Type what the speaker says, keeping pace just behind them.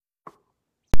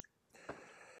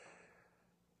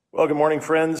Well, good morning,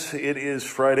 friends. It is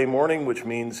Friday morning, which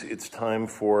means it's time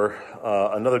for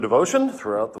another devotion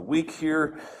throughout the week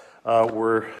here.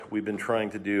 We've been trying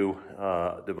to do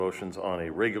devotions on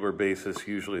a regular basis.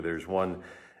 Usually there's one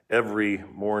every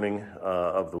morning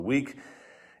of the week.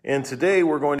 And today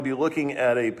we're going to be looking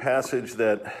at a passage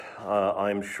that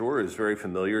I'm sure is very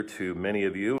familiar to many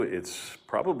of you. It's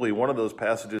probably one of those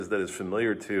passages that is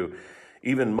familiar to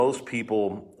even most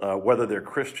people, whether they're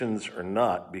Christians or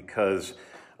not, because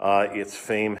its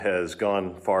fame has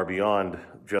gone far beyond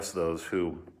just those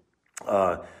who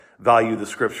value the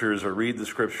scriptures or read the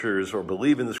scriptures or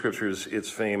believe in the scriptures. Its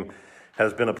fame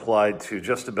has been applied to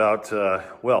just about,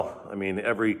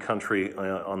 every country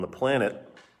on the planet.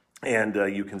 And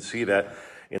you can see that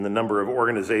in the number of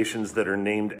organizations that are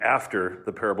named after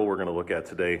the parable we're going to look at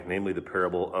today, namely the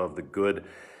parable of the Good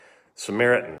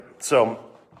Samaritan. So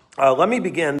let me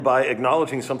begin by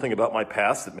acknowledging something about my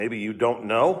past that maybe you don't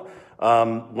know.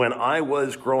 When I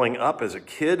was growing up as a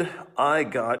kid, I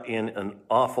got in an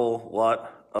awful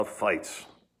lot of fights.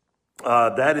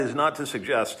 That is not to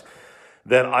suggest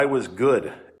that I was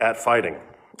good at fighting.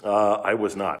 I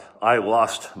was not. I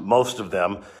lost most of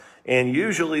them. And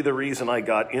usually the reason I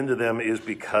got into them is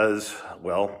because,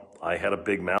 I had a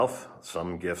big mouth.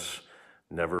 Some gifts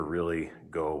never really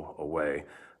go away.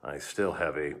 I still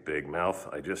have a big mouth.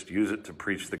 I just use it to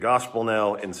preach the gospel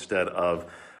now instead of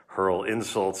hurl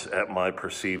insults at my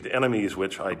perceived enemies,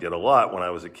 which I did a lot when I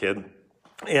was a kid.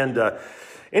 And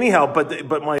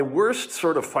but my worst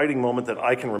sort of fighting moment that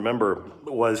I can remember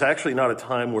was actually not a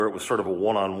time where it was sort of a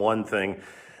one-on-one thing.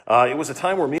 It was a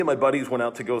time where me and my buddies went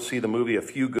out to go see the movie A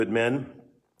Few Good Men.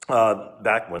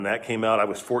 Back when that came out, I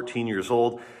was 14 years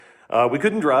old. We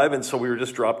couldn't drive, and so we were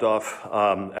just dropped off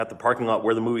at the parking lot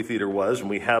where the movie theater was, and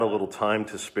we had a little time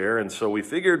to spare, and so we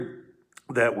figured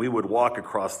that we would walk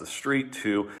across the street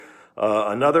to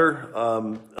another,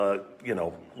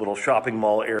 little shopping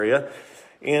mall area.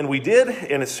 And we did,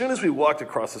 and as soon as we walked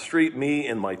across the street, me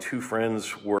and my two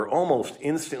friends were almost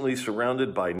instantly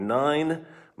surrounded by 9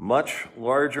 much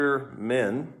larger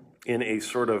men in a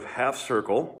sort of half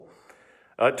circle.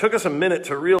 It took us a minute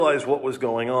to realize what was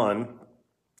going on.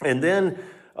 And then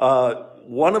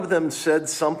one of them said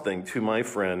something to my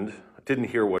friend, didn't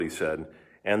hear what he said,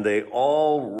 and they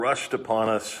all rushed upon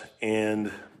us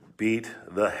and beat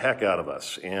the heck out of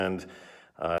us. And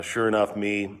sure enough,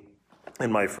 me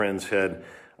and my friends had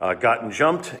gotten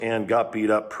jumped and got beat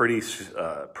up pretty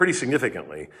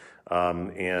significantly.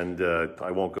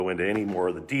 I won't go into any more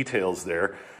of the details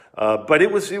there. But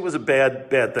it was a bad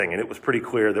thing, and it was pretty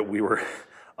clear that we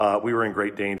were in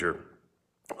great danger.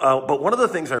 But one of the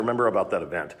things I remember about that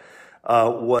event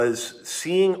was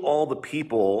seeing all the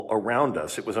people around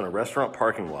us. It was in a restaurant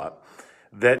parking lot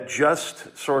that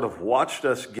just sort of watched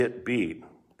us get beat,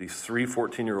 these 3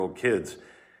 14-year-old kids,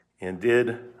 and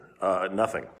did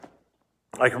nothing.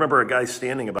 I can remember a guy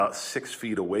standing about 6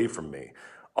 feet away from me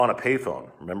on a payphone.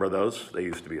 Remember those? They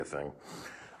used to be a thing.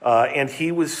 And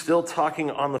he was still talking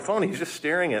on the phone. He's just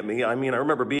staring at me. I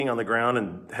remember being on the ground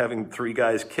and having 3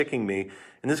 guys kicking me,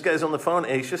 and this guy's on the phone,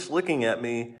 and he's just looking at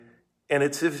me, and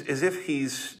it's as if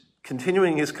he's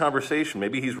continuing his conversation.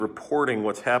 Maybe he's reporting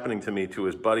what's happening to me to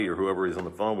his buddy or whoever he's on the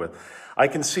phone with. I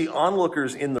can see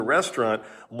onlookers in the restaurant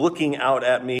looking out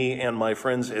at me and my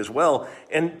friends as well,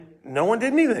 and no one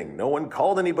did anything. No one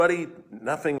called anybody.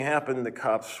 Nothing happened. The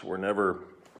cops never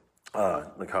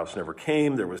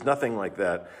came. There was nothing like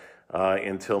that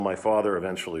until my father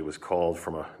eventually was called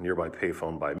from a nearby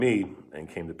payphone by me and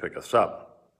came to pick us up.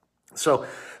 So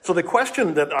the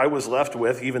question that I was left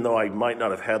with, even though I might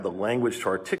not have had the language to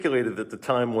articulate it at the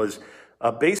time, was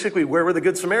basically, where were the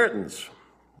Good Samaritans?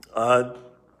 Where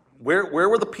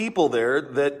were the people there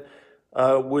that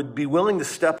would be willing to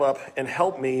step up and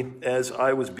help me as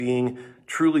I was being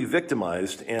truly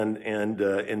victimized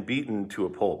and beaten to a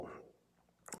pulp?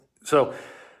 So,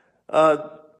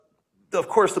 of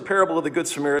course, the parable of the Good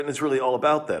Samaritan is really all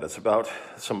about that. It's about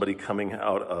somebody coming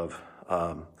out of,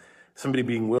 somebody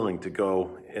being willing to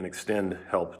go and extend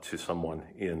help to someone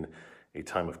in a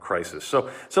time of crisis. So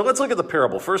let's look at the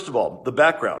parable. First of all, the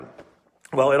background.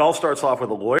 Well, it all starts off with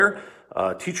a lawyer,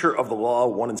 teacher of the law,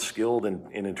 one skilled in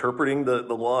interpreting the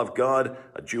law of God,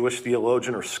 a Jewish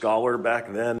theologian or scholar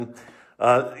back then.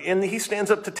 And he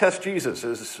stands up to test Jesus,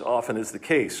 as often is the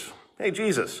case. Hey,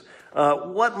 Jesus,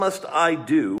 what must I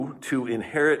do to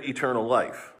inherit eternal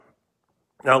life?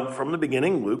 Now, from the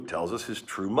beginning, Luke tells us his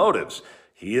true motives.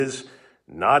 He is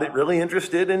not really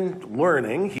interested in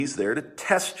learning. He's there to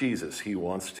test Jesus. He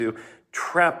wants to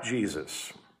trap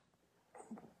Jesus.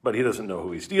 But he doesn't know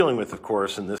who he's dealing with, of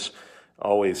course, and this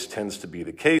always tends to be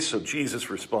the case. So Jesus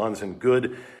responds in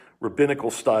good rabbinical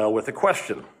style with a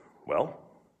question. Well,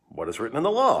 what is written in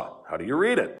the law? How do you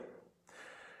read it?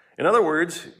 In other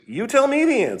words, you tell me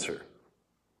the answer.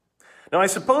 Now, I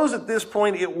suppose at this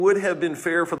point it would have been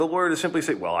fair for the lawyer to simply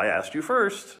say, well, I asked you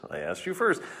first. I asked you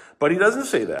first. But he doesn't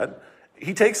say that.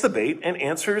 He takes the bait and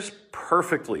answers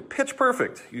perfectly, pitch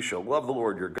perfect. You shall love the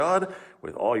Lord your God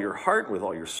with all your heart, with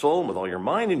all your soul, and with all your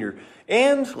mind,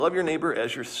 and love your neighbor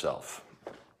as yourself.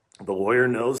 The lawyer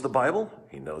knows the Bible,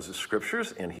 he knows his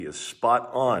scriptures, and he is spot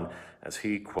on as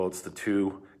he quotes the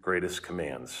two greatest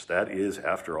commands. That is,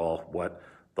 after all, what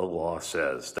the law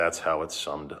says. That's how it's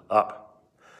summed up.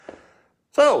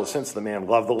 So, since the man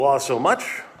loved the law so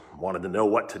much, wanted to know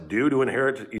what to do to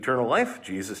inherit eternal life,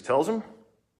 Jesus tells him,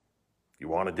 you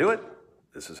want to do it?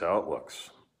 This is how it looks.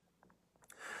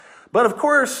 But of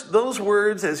course, those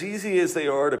words, as easy as they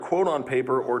are to quote on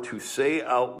paper or to say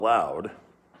out loud,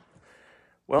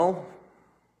 well,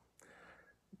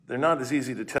 they're not as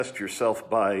easy to test yourself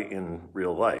by in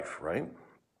real life, right?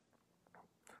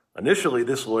 Initially,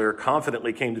 this lawyer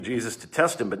confidently came to Jesus to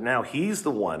test him, but now he's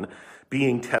the one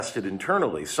being tested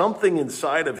internally. Something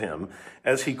inside of him,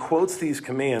 as he quotes these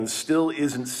commands, still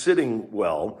isn't sitting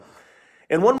well.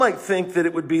 And one might think that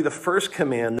it would be the first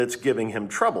command that's giving him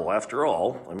trouble. After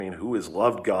all, I mean, who has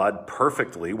loved God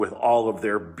perfectly with all of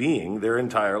their being their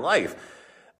entire life?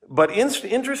 But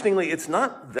interestingly, it's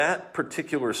not that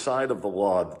particular side of the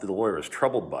law that the lawyer is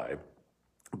troubled by,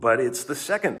 but it's the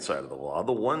second side of the law,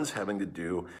 the ones having to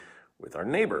do with our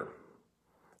neighbor.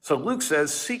 So Luke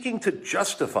says, seeking to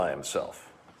justify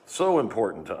himself. So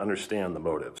important to understand the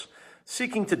motives.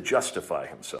 Seeking to justify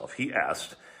himself, he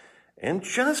asked, and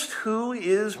just who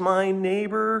is my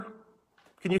neighbor?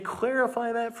 Can you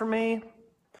clarify that for me?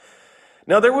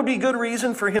 Now, there would be good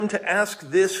reason for him to ask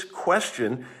this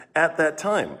question at that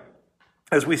time.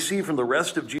 As we see from the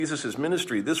rest of Jesus'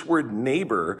 ministry, this word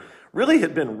neighbor really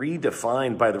had been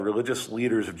redefined by the religious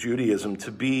leaders of Judaism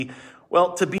to be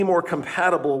more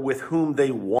compatible with whom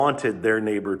they wanted their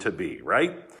neighbor to be,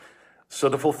 right? So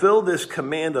to fulfill this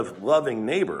command of loving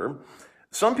neighbor,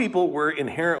 some people were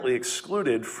inherently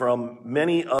excluded from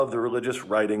many of the religious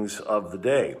writings of the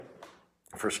day.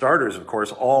 For starters, of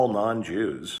course, all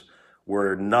non-Jews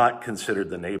were not considered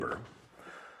the neighbor.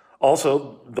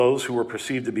 Also, those who were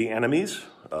perceived to be enemies,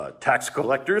 tax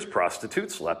collectors,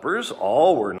 prostitutes, lepers,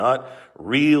 all were not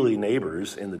really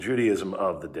neighbors in the Judaism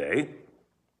of the day.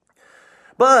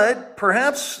 But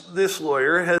perhaps this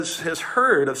lawyer has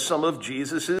heard of some of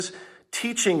Jesus's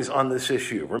teachings on this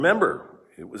issue. Remember,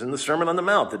 it was in the Sermon on the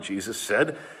Mount that Jesus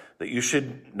said that you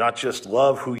should not just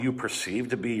love who you perceive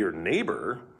to be your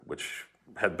neighbor, which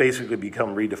had basically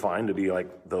become redefined to be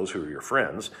like those who are your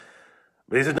friends,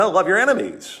 but he said, no, love your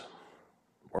enemies.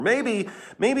 Or maybe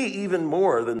even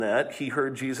more than that, he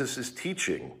heard Jesus'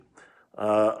 teaching,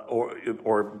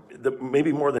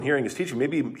 maybe more than hearing his teaching,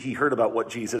 maybe he heard about what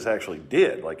Jesus actually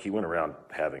did, like he went around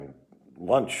having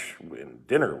lunch and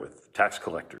dinner with tax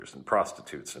collectors and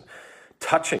prostitutes and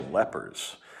touching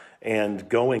lepers and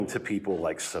going to people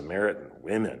like Samaritan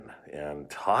women and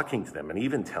talking to them and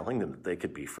even telling them that they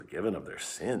could be forgiven of their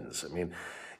sins. I mean,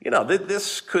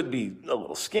 this could be a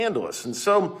little scandalous. And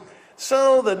so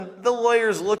the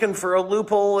lawyer's looking for a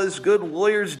loophole as good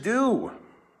lawyers do.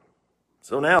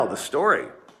 So now the story.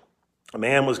 A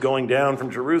man was going down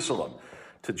from Jerusalem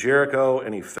to Jericho,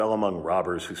 and he fell among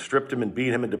robbers who stripped him and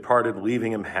beat him and departed,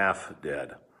 leaving him half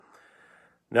dead.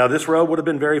 Now, this road would have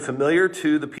been very familiar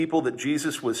to the people that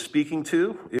Jesus was speaking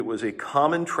to. It was a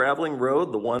common traveling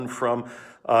road, the one from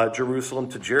Jerusalem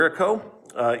to Jericho.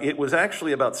 It was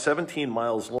actually about 17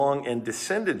 miles long and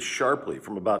descended sharply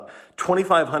from about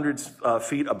 2,500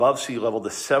 feet above sea level to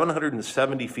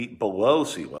 770 feet below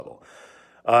sea level.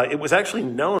 It was actually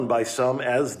known by some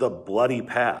as the Bloody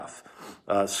Path.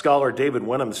 Scholar David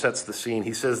Wenham sets the scene.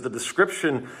 He says the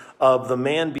description of the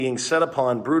man being set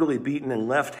upon, brutally beaten, and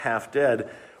left half dead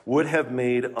would have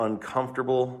made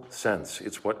uncomfortable sense.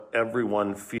 It's what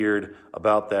everyone feared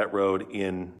about that road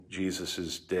in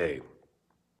Jesus' day.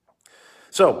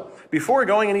 So, before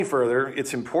going any further,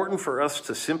 it's important for us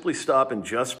to simply stop and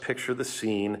just picture the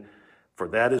scene, for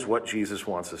that is what Jesus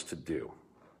wants us to do.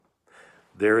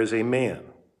 There is a man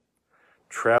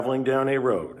traveling down a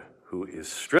road who is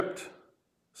stripped,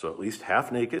 so at least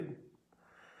half naked,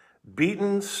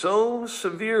 beaten so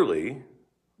severely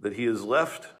that he is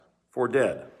left for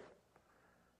dead.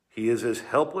 He is as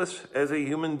helpless as a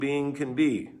human being can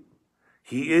be.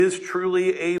 He is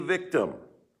truly a victim.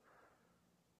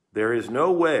 There is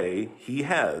no way he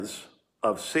has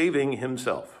of saving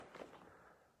himself.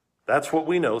 That's what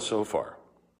we know so far.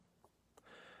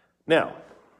 Now,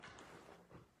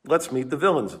 let's meet the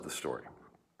villains of the story.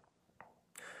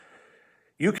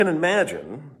 You can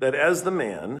imagine that as the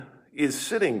man is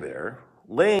sitting there,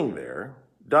 laying there,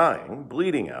 dying,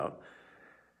 bleeding out,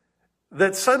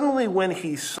 that suddenly when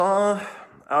he saw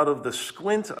out of the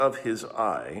squint of his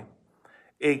eye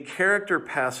a character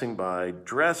passing by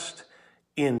dressed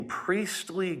in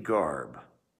priestly garb,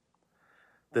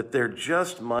 that there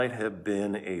just might have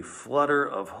been a flutter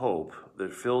of hope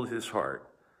that filled his heart,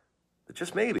 that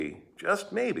just maybe,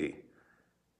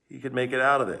 he could make it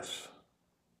out of this.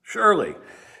 Surely,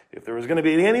 if there was going to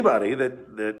be anybody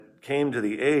that came to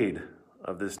the aid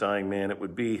of this dying man, it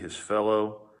would be his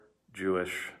fellow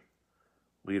Jewish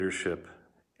leadership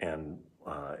and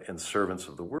servants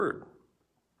of the word.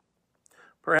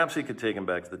 Perhaps he could take him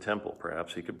back to the temple.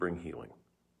 Perhaps he could bring healing.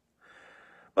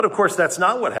 But of course, that's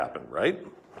not what happened, right?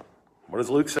 What does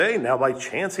Luke say? Now, by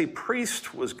chance, a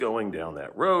priest was going down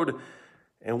that road,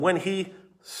 and when he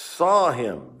saw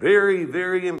him, very,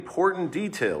 very important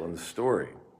detail in the story,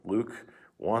 Luke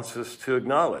wants us to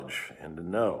acknowledge and to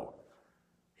know,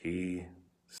 he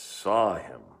saw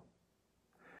him.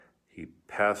 He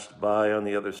passed by on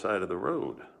the other side of the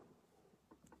road.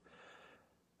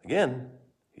 Again,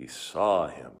 he saw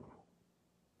him.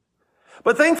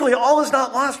 But thankfully, all is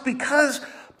not lost, because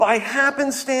by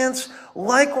happenstance,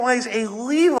 likewise, a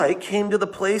Levite came to the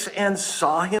place and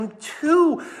saw him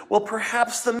too. Well,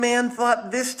 perhaps the man thought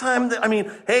this time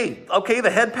hey, okay, the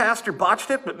head pastor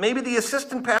botched it, but maybe the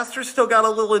assistant pastor still got a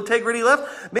little integrity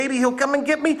left. Maybe he'll come and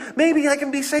get me. Maybe I can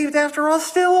be saved after all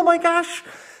still. Oh my gosh.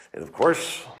 And of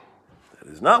course,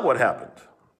 that is not what happened.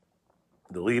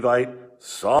 The Levite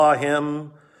saw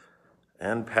him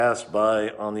and passed by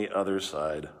on the other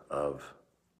side of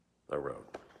the road.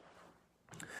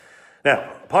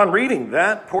 Now, upon reading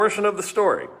that portion of the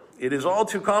story, it is all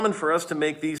too common for us to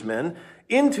make these men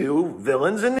into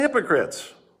villains and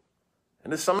hypocrites.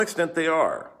 And to some extent they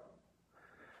are.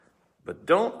 But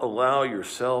don't allow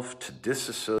yourself to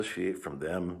disassociate from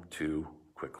them too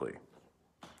quickly.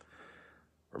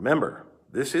 Remember,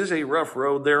 this is a rough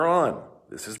road they're on.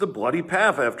 This is the bloody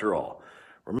path, after all.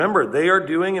 Remember, they are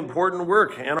doing important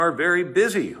work and are very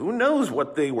busy. Who knows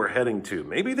what they were heading to?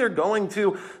 Maybe they're going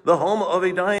to the home of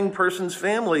a dying person's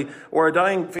family or a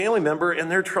dying family member,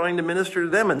 and they're trying to minister to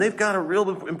them, and they've got a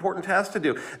real important task to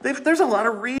do. There's a lot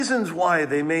of reasons why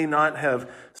they may not have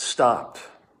stopped.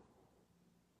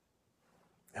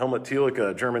 Helmut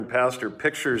Thielicke, a German pastor,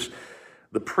 pictures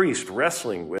the priest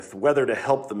wrestling with whether to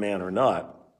help the man or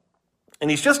not.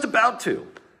 And he's just about to.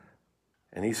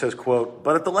 And he says, quote,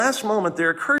 "But at the last moment there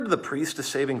occurred to the priest a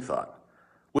saving thought,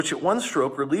 which at one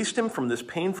stroke released him from this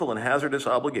painful and hazardous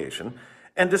obligation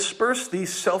and dispersed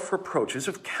these self-reproaches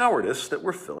of cowardice that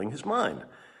were filling his mind.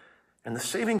 And the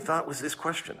saving thought was this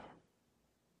question: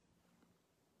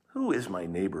 who is my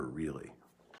neighbor really?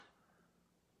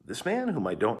 This man whom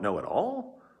I don't know at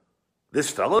all? This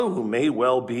fellow who may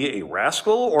well be a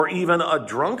rascal or even a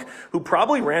drunk who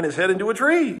probably ran his head into a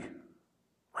tree?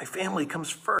 My family comes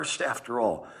first, after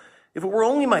all. If it were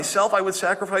only myself, I would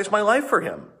sacrifice my life for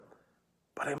him.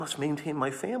 But I must maintain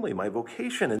my family, my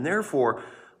vocation, and therefore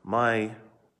my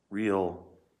real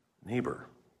neighbor.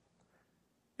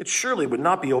 It surely would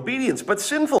not be obedience, but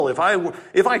sinful if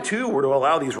I too were to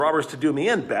allow these robbers to do me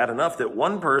in. Bad enough that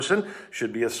one person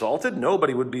should be assaulted.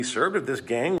 Nobody would be served if this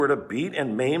gang were to beat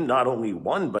and maim not only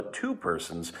one, but two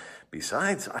persons.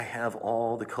 Besides, I have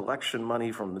all the collection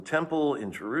money from the temple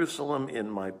in Jerusalem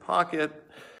in my pocket.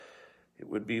 It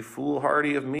would be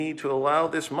foolhardy of me to allow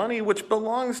this money, which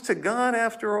belongs to God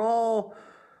after all,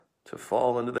 to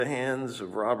fall into the hands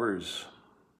of robbers."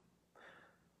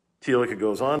 Thielicke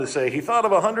goes on to say, he thought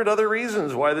of 100 other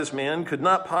reasons why this man could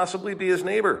not possibly be his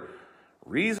neighbor.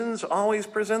 Reasons always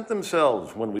present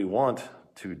themselves when we want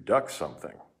to duck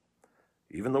something.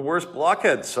 Even the worst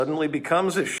blockhead suddenly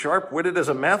becomes as sharp-witted as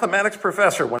a mathematics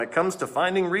professor when it comes to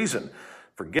finding reason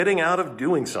for getting out of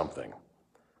doing something.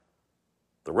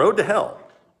 The road to hell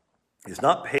is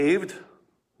not paved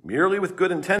merely with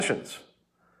good intentions,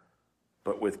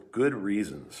 but with good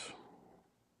reasons.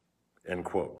 End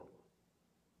quote.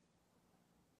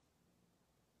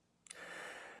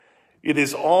 It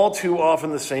is all too often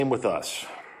the same with us.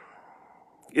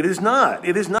 It is not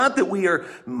that we are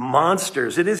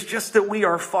monsters. It is just that we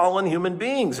are fallen human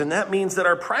beings. And that means that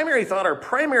our primary thought, our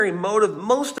primary motive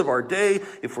most of our day,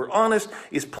 if we're honest,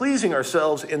 is pleasing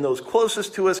ourselves and those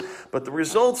closest to us. But the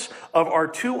results of our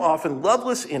too often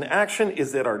loveless inaction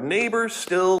is that our neighbor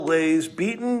still lays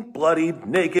beaten, bloodied,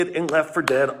 naked, and left for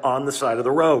dead on the side of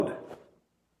the road.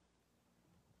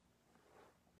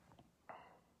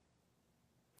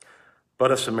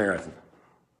 But a Samaritan,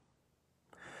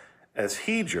 as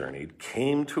he journeyed,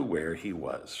 came to where he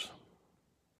was.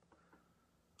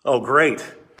 Oh, great.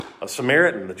 A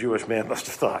Samaritan, the Jewish man must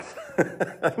have thought.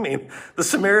 I mean, the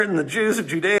Samaritan, the Jews of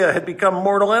Judea had become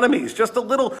mortal enemies. Just a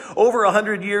little over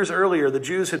 100 years earlier, the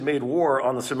Jews had made war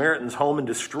on the Samaritans' home and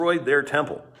destroyed their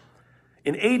temple.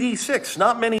 In AD 6,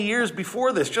 not many years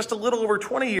before this, just a little over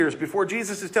 20 years before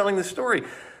Jesus is telling this story,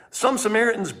 some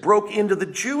Samaritans broke into the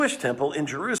Jewish temple in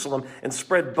Jerusalem and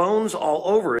spread bones all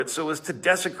over it so as to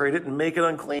desecrate it and make it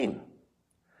unclean.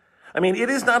 I mean, it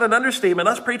is not an understatement.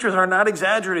 Us preachers are not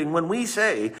exaggerating when we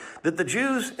say that the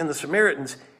Jews and the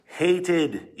Samaritans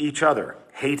hated each other.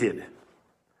 Hated.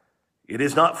 It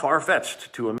is not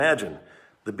far-fetched to imagine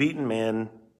the beaten man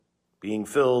being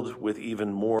filled with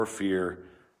even more fear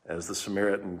as the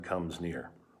Samaritan comes near.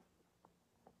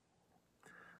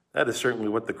 That is certainly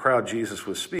what the crowd Jesus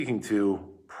was speaking to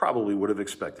probably would have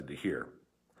expected to hear.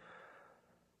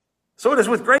 So it is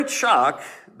with great shock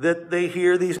that they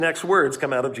hear these next words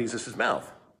come out of Jesus' mouth.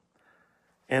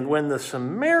 And when the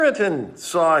Samaritan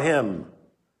saw him,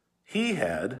 he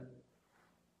had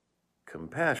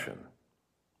compassion.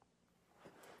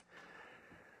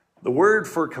 The word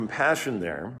for compassion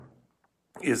there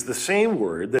is the same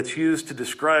word that's used to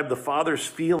describe the father's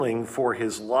feeling for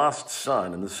his lost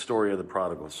son in the story of the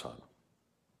prodigal son.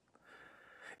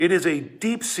 It is a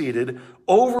deep-seated,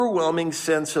 overwhelming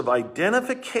sense of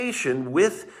identification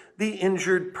with the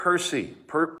injured person.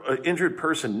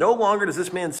 No longer does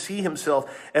this man see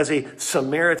himself as a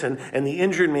Samaritan and the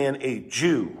injured man a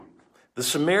Jew. The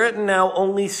Samaritan now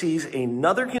only sees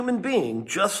another human being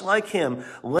just like him,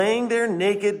 laying there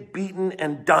naked, beaten,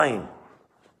 and dying.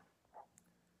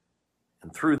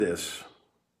 And through this,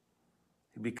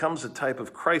 he becomes a type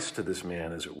of Christ to this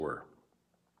man, as it were.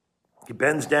 He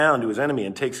bends down to his enemy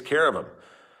and takes care of him.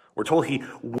 We're told he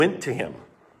went to him.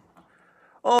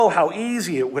 Oh, how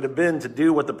easy it would have been to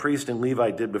do what the priest and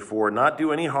Levite did before, not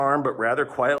do any harm, but rather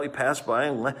quietly pass by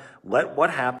and let what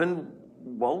happened,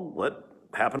 let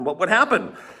happen what would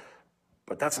happen.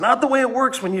 But that's not the way it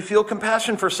works when you feel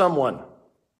compassion for someone.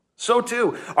 So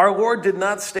too, our Lord did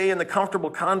not stay in the comfortable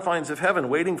confines of heaven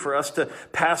waiting for us to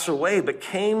pass away, but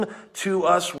came to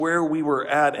us where we were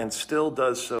at and still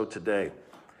does so today.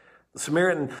 The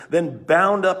Samaritan then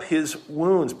bound up his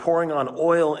wounds, pouring on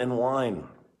oil and wine.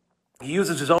 He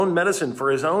uses his own medicine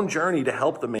for his own journey to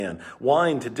help the man,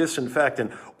 wine to disinfect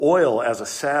and oil as a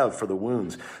salve for the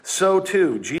wounds. So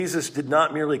too, Jesus did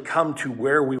not merely come to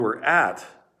where we were at,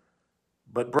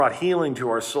 but brought healing to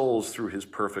our souls through his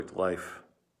perfect life.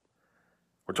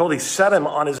 We're told he set him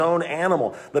on his own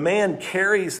animal. The man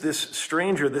carries this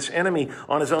stranger, this enemy,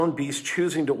 on his own beast,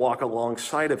 choosing to walk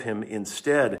alongside of him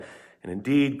instead. And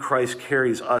indeed, Christ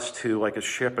carries us too, like a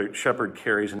shepherd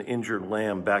carries an injured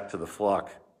lamb back to the flock.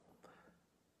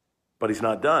 But he's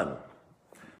not done.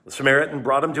 The Samaritan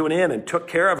brought him to an inn and took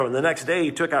care of him. The next day,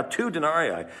 he took out 2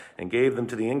 denarii and gave them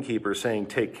to the innkeeper, saying,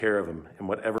 "Take care of him, and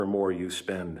whatever more you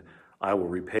spend, I will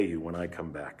repay you when I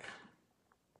come back."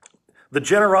 The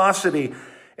generosity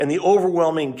and the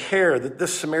overwhelming care that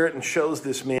this Samaritan shows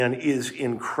this man is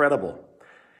incredible.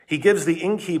 He gives the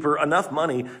innkeeper enough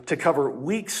money to cover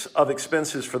weeks of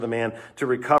expenses for the man to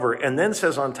recover, and then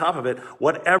says on top of it,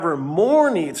 whatever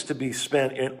more needs to be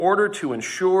spent in order to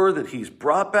ensure that he's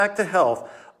brought back to health,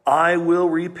 I will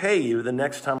repay you the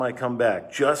next time I come back.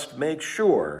 Just make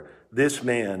sure this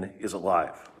man is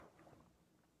alive.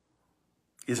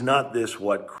 Is not this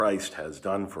what Christ has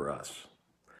done for us?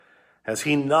 Has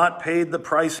he not paid the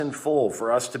price in full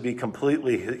for us to be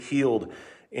completely healed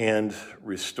and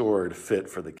restored, fit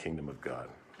for the kingdom of God?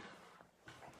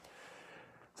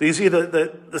 So you see,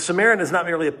 the Samaritan is not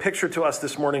merely a picture to us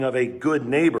this morning of a good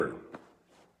neighbor.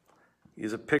 He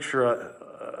is a picture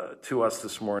to us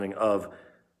this morning of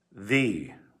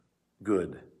the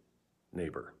good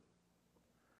neighbor.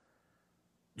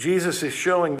 Jesus is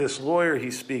showing this lawyer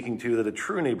he's speaking to that a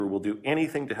true neighbor will do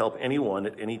anything to help anyone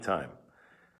at any time.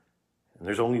 And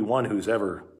there's only one who's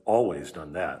ever always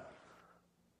done that.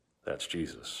 That's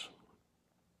Jesus.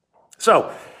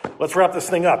 So, let's wrap this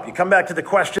thing up. You come back to the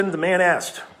question the man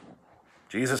asked.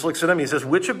 Jesus looks at him, he says,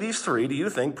 "Which of these 3 do you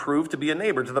think proved to be a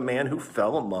neighbor to the man who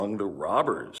fell among the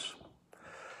robbers?"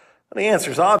 And the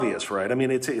answer's obvious, right? I mean,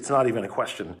 it's not even a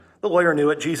question. The lawyer knew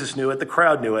it, Jesus knew it, the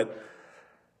crowd knew it.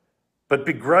 But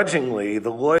begrudgingly, the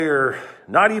lawyer,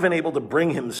 not even able to bring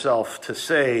himself to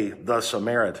say the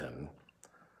Samaritan,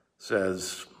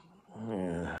 says,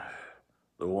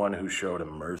 the one who showed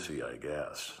him mercy, I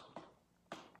guess.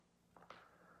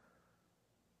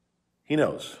 He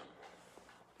knows.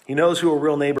 He knows who a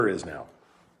real neighbor is now.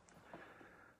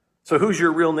 So who's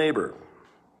your real neighbor?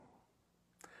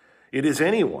 It is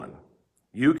anyone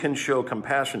you can show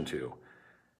compassion to,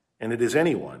 and it is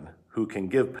anyone who can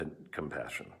give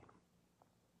compassion.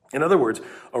 In other words,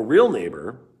 a real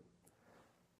neighbor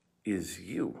is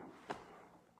you.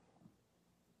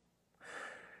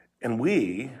 And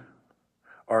we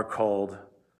are called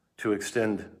to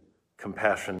extend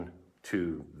compassion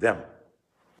to them,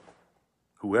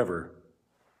 whoever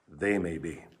they may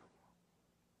be.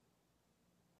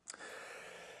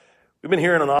 We've been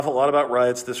hearing an awful lot about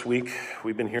riots this week.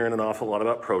 We've been hearing an awful lot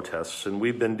about protests, and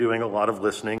we've been doing a lot of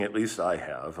listening, at least I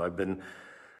have. I've been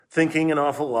thinking an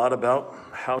awful lot about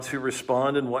how to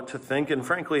respond and what to think, and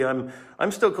frankly, I'm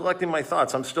still collecting my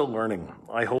thoughts. I'm still learning.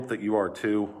 I hope that you are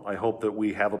too. I hope that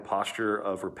we have a posture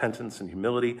of repentance and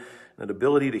humility and an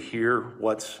ability to hear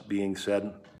what's being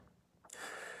said.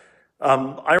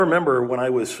 I remember when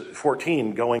I was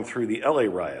 14 going through the LA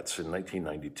riots in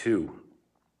 1992.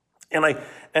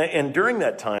 And during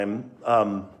that time,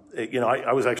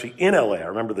 I was actually in LA. I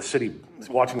remember the city,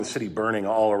 watching the city burning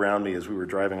all around me as we were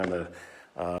driving on the,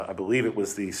 I believe it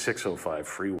was the 605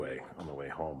 freeway on the way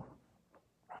home.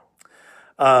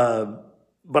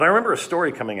 But I remember a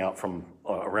story coming out from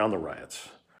around the riots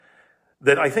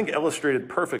that I think illustrated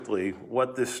perfectly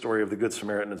what this story of the Good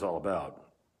Samaritan is all about.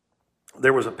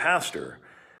 There was a pastor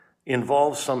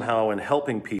involved somehow in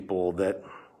helping people that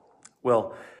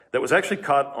was actually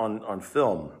caught on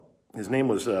film. His name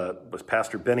was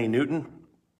Pastor Benny Newton.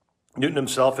 Newton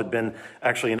himself had been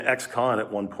actually an ex-con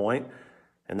at one point,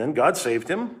 and then God saved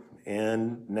him,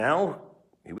 and now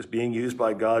he was being used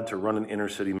by God to run an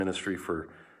inner-city ministry for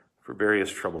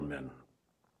various troubled men.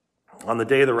 On the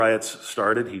day the riots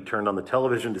started, he turned on the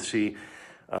television to see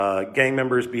gang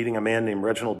members beating a man named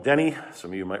Reginald Denny.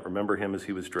 Some of you might remember him as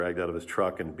he was dragged out of his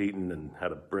truck and beaten and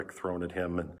had a brick thrown at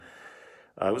him. And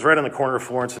it was right on the corner of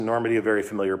Florence and Normandy, a very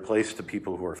familiar place to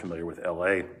people who are familiar with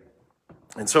LA.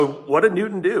 And so what did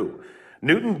Newton do?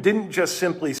 Newton didn't just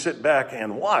simply sit back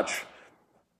and watch,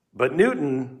 but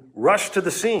Newton rushed to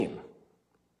the scene.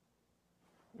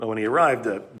 When he arrived,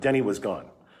 Denny was gone.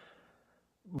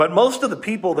 But most of the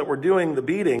people that were doing the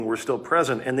beating were still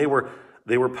present, and they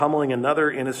were pummeling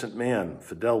another innocent man,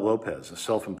 Fidel Lopez, a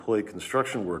self-employed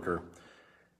construction worker.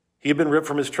 He had been ripped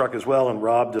from his truck as well and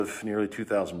robbed of nearly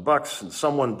 $2,000, and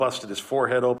someone busted his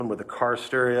forehead open with a car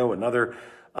stereo. Another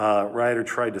rioter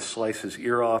tried to slice his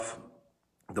ear off.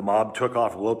 The mob took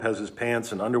off Lopez's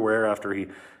pants and underwear after he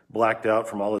blacked out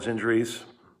from all his injuries.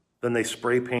 Then they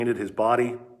spray painted his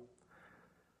body.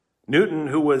 Newton,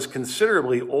 who was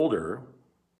considerably older,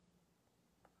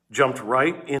 jumped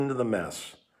right into the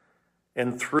mess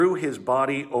and threw his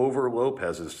body over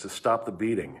Lopez's to stop the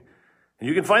beating. And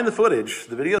you can find the footage,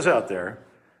 the video's out there,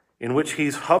 in which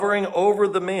he's hovering over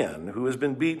the man who has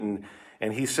been beaten,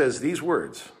 and he says these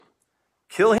words,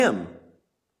 "Kill him,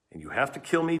 and you have to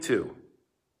kill me too."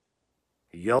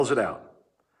 He yells it out.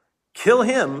 "Kill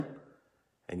him,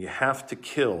 and you have to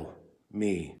kill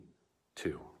me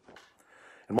too."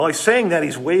 And while he's saying that,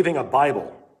 he's waving a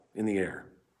Bible in the air.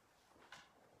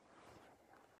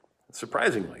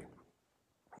 Surprisingly,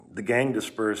 the gang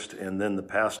dispersed, and then the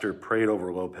pastor prayed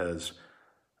over Lopez,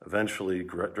 eventually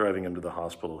driving him to the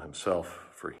hospital himself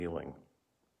for healing.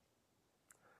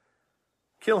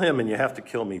 Kill him and you have to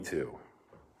kill me too.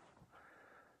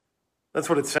 That's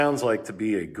what it sounds like to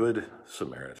be a good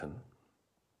Samaritan.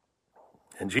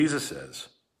 And Jesus says,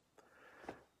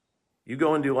 you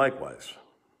go and do likewise.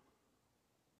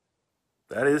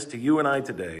 That is to you and I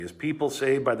today, as people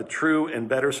saved by the true and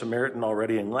better Samaritan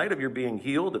already, in light of your being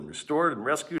healed and restored and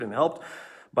rescued and helped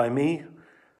by me.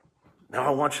 Now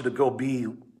I want you to go be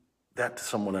that to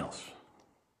someone else.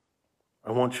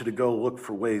 I want you to go look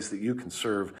for ways that you can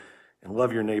serve and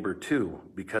love your neighbor too,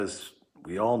 because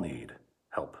we all need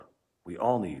help. We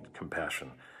all need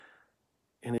compassion.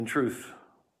 And in truth,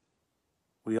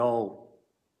 we all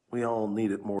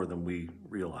need it more than we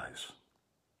realize.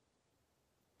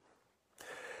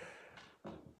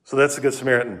 So that's the Good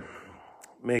Samaritan.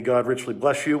 May God richly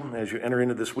bless you as you enter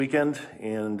into this weekend,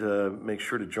 and make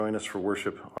sure to join us for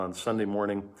worship on Sunday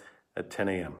morning at 10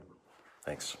 a.m.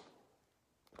 Thanks.